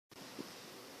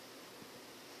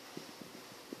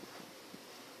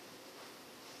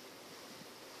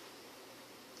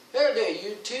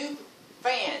YouTube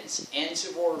fans and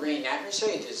Civil War reenactors.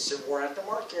 Hey, this is Civil War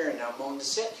Aftermarket here, and I'm on the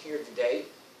set here today.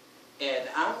 And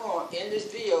in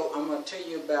this video, I'm going to tell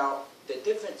you about the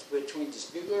difference between this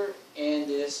bugler and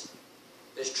this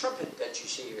trumpet that you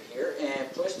see here. And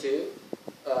plus two,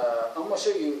 I'm going to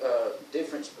show you a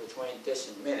difference between this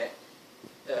in a minute.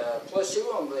 Plus two,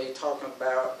 I'm going to be talking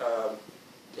about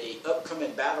the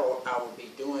upcoming battle I will be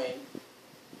doing,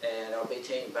 and I'll be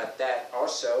telling you about that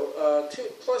also.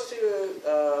 Plus two,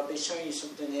 I'll be showing you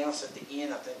something else at the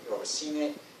end. I think you've already seen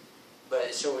it, but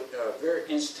it's so very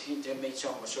interesting to me, so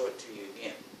I'm going to show it to you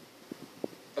again.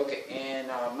 Okay,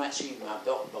 and I might show you my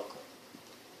belt buckle.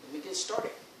 Let me get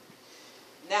started.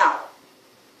 Now,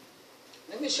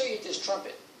 let me show you this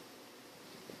trumpet.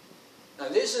 Now,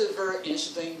 this is a very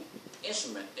interesting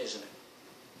instrument, isn't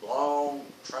it? Long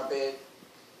trumpet,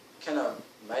 kind of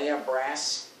made of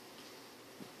brass.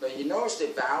 But you notice the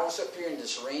valves up here in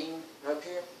this ring up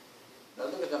here? Now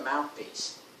look at the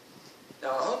mouthpiece.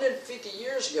 Now 150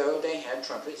 years ago they had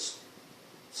trumpets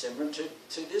similar to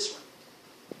this one.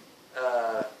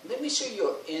 Let me show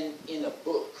you in a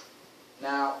book.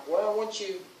 Now what I want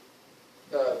you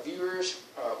viewers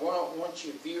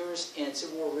and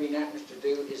Civil War reenactors to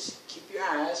do is keep your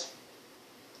eyes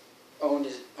on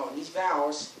these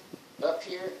valves up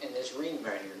here in this ring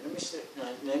right here.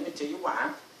 Let me tell you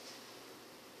why.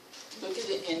 Look at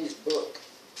it in this book.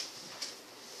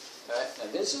 Alright,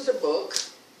 now this is a book.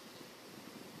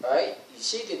 Alright, you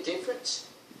see the difference?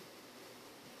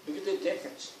 Look at the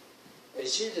difference. You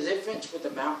see the difference with the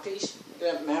mouthpiece? Look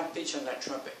at that mouthpiece on that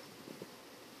trumpet.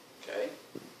 Okay?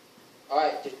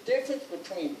 Alright, the difference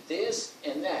between this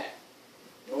and that.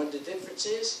 You know what the difference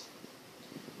is?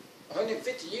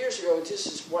 150 years ago, this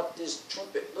is what this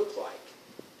trumpet looked like.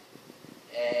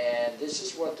 And this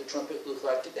is what the trumpet looked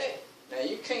like today. Now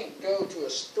you can't go to a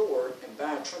store and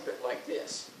buy a trumpet like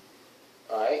this.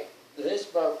 Alright? This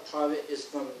probably is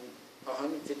from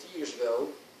 150 years ago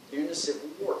during the Civil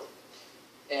War.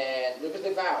 And look at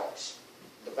the valves.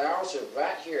 The valves are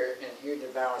right here, and here the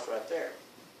valves right there.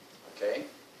 Okay?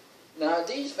 Now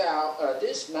these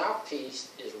this mouthpiece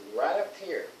is right up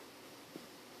here.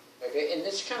 Okay, and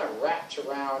this kind of wraps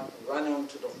around right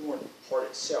onto the horn part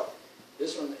itself.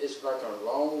 This one is like a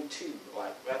long tube,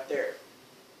 like right there.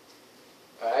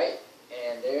 Alright,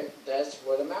 and that's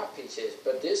where the mouthpiece is.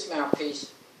 But this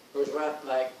mouthpiece goes right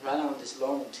on this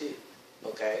long tube.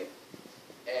 Okay?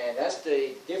 And that's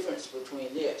the difference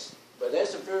between this. But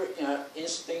that's a very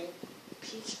interesting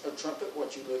piece of trumpet,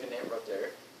 what you're looking at right there.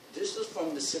 This is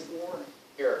from the Civil War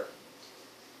era.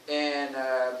 And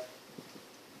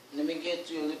let me get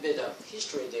you a little bit of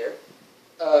history there.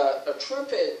 A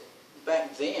trumpet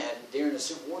back then, during the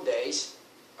Civil War days,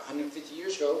 150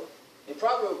 years ago, they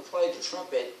probably played the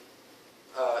trumpet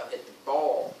at the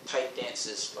ball type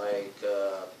dances, like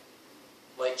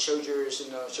soldiers,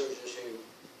 soldiers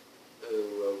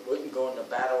who wouldn't go into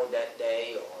battle that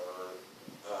day,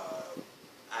 or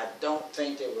I don't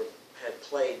think they had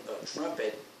played a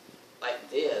trumpet like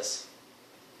this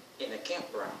in the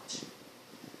campgrounds.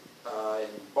 In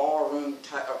ballroom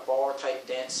type, bar type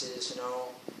dances,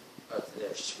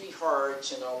 their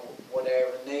sweethearts,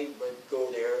 whatever, and they would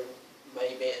go there,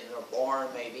 maybe in a barn,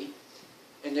 maybe,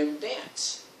 and they would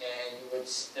dance, and you would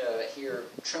hear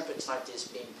trumpets like this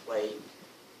being played,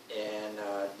 and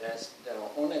that's the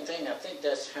only thing. I think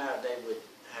that's how they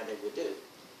would do.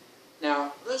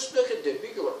 Now let's look at the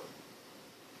bugler.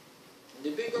 The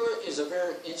bugler is a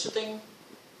very interesting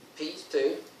piece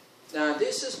too. Now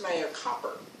this is made of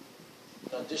copper.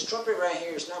 Now this trumpet right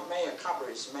here is not made of copper,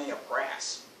 it's made of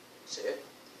brass. See it?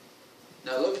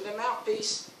 Now look at the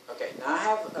mouthpiece. Okay, now I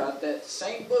have that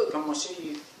same book. I'm going to show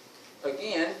you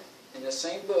again in the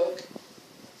same book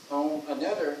on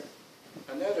another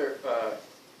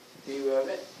view of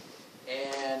it.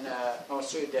 And I'll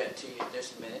show you that to you in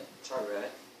just a minute. Sorry about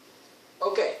it.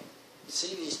 Okay,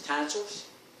 see these tassels?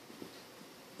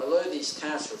 I love these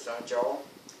tassels, don't y'all?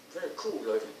 Very cool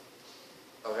looking.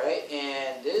 Okay,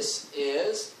 and this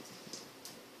is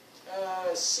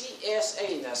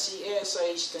CSA. Now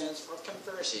CSA stands for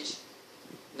Confederacies.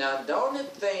 Now the only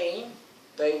thing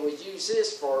they would use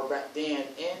this for back then,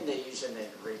 and they use it in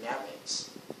reenactments,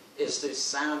 is to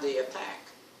sound the attack.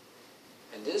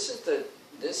 And this is the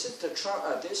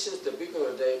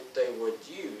bugler they would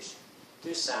use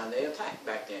to sound the attack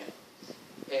back then.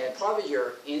 And probably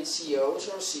your NCOs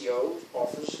or COs,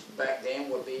 officers back then,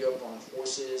 would be up on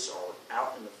horses or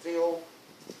out in the field,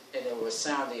 and they would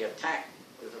sound the attack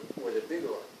with a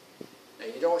bugler. Now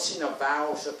you don't see no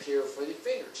valves up here for the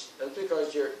fingers. That's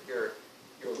because your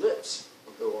lips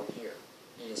will go on here,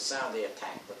 and you sound the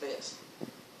attack with this.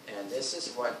 And this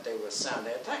is what they would sound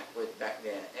the attack with back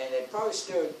then. And they probably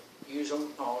still use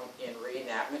them in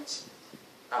reenactments.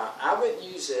 I wouldn't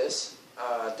use this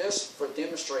just for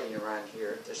demonstrating around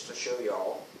here, just to show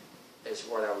y'all is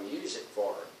what I would use it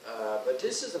for. But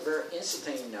this is a very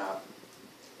interesting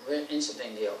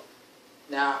deal.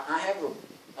 Now I have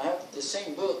the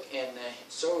same book, and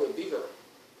so would bugler.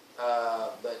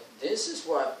 But this is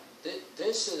what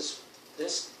this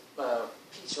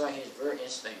piece right here is very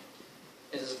interesting.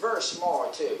 It's very small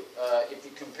too. If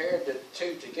you compare the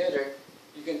two together,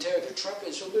 you can tell the trumpet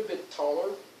is a little bit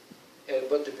taller,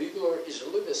 but the bugler is a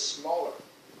little bit smaller.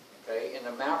 Okay, and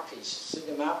the mouthpiece. See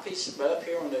the mouthpiece right up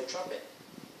here on the trumpet.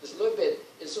 It's a little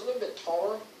bit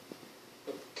taller.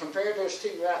 But compare those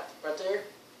two right there.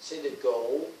 See the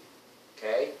gold.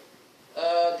 Okay.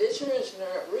 This one is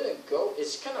not really gold.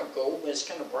 It's kind of gold, but it's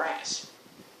kind of brass.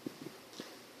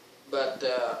 But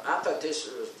I thought this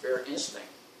was very interesting.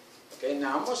 Okay,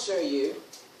 now I'm going to show you.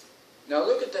 Now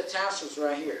look at the tassels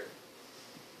right here.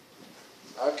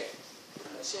 Okay,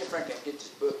 let's see if I can get this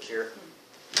book here.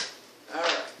 All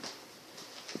right.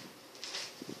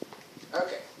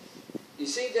 Okay, you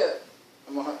see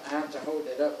I'm going to have to hold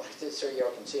it up like this so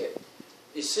y'all can see it.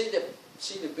 You see the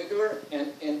bugler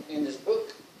in this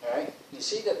book, all right? You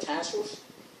see the tassels?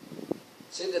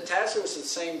 See the tassels is the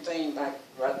same thing like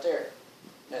right there.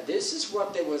 Now this is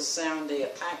what they would sound the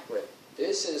attack with.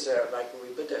 This is like a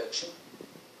reproduction,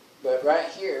 but right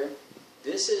here,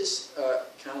 this is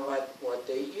kind of like what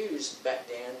they used back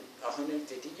then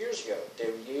 150 years ago.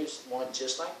 They would use one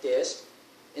just like this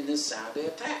in the sound the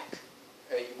attack.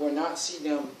 You will not see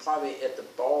them probably at the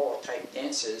ball type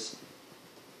dances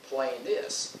playing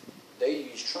this. They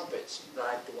use trumpets,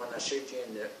 like the one I showed you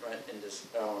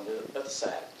on the other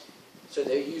side. So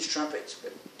they use trumpets,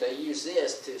 but they use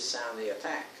this to sound the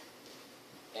attack.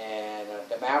 And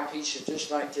the mouthpiece is just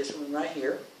like this one right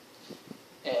here.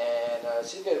 And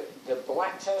see the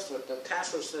black tassel, the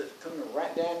tassels that are coming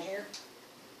right down here.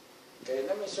 Okay,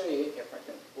 let me show you if I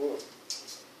can. Whoa.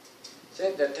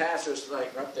 See the tassels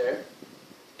like right there.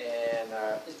 And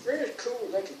it's a very cool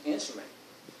looking instrument.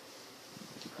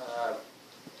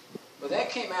 Well, that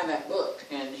came out of that book.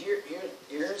 And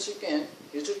here's again,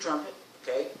 here's the trumpet,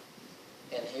 okay?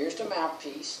 And here's the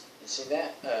mouthpiece. You see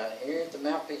that? Here's the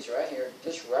mouthpiece right here.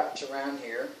 This wraps around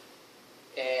here.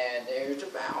 And there's the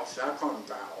valves. I call them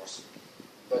valves.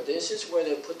 But this is where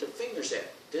they put the fingers at.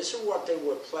 This is what they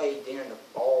would play during the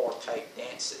ball type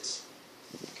dances.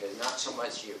 Okay, not so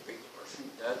much your bugler.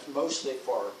 That's mostly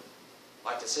for,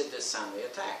 like I said, this sound the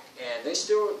attack. And they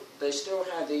still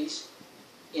have these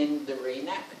in the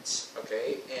reenactments.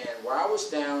 Okay, and while I was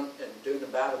down and doing the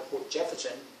Battle of Port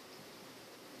Jefferson,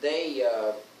 they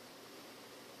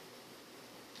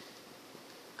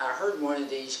I heard one of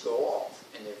these go off,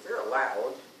 and they're very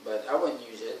loud, but I wouldn't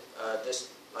use it, just,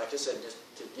 like I said, just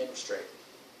to demonstrate.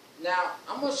 Now,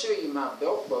 I'm going to show you my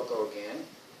belt buckle again.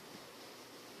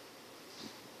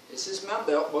 This is my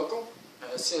belt buckle.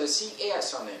 It says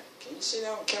CS on it. Can you see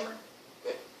that on camera?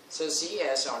 Good. It says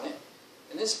CS on it.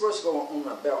 And this is supposed to go on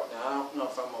my belt. Now, I don't know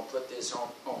if I'm going to put this on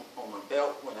my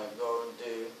belt when I go and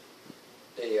do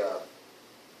the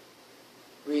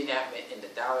reenactment in the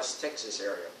Dallas, Texas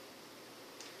area.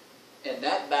 And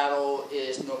that battle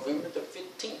is November the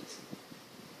 15th.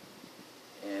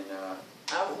 And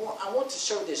I want to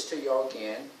show this to y'all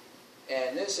again.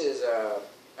 And this is,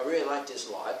 I really like this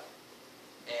a lot.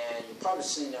 And you've probably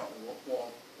seen that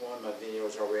one of my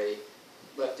videos already.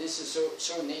 But this is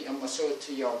so neat. I'm going to show it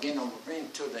to y'all again. I'm going to bring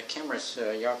it to the camera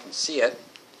so y'all can see it.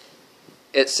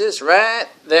 It's this right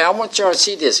there. I want y'all to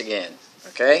see this again.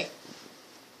 Okay?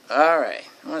 Alright.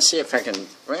 I want to see if I can,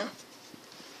 well,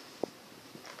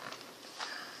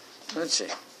 let's see.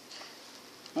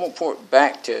 I'm going to pour it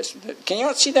back to us. Can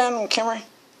y'all see that on camera?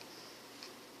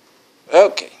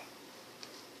 Okay.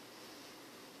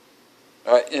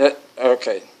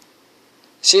 Okay.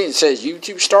 See, it says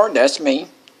YouTube star. That's me.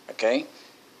 Okay.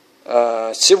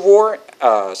 Civil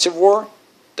War,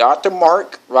 Dr.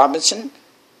 Mark Robinson,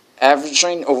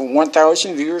 averaging over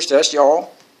 1,000 viewers. That's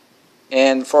y'all.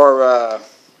 And for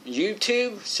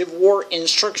YouTube, Civil War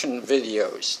instruction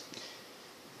videos.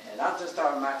 And I just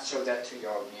thought I might show that to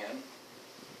y'all again.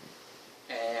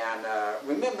 And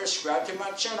remember, subscribe to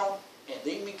my channel and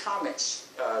leave me comments.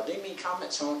 Leave me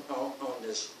comments on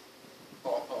this,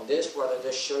 what I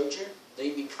just showed you.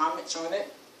 Leave me comments on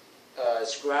it.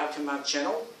 Subscribe to my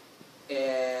channel,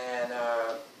 and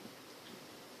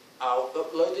I'll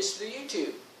upload this to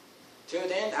YouTube. Till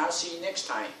then, I'll see you next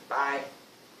time. Bye.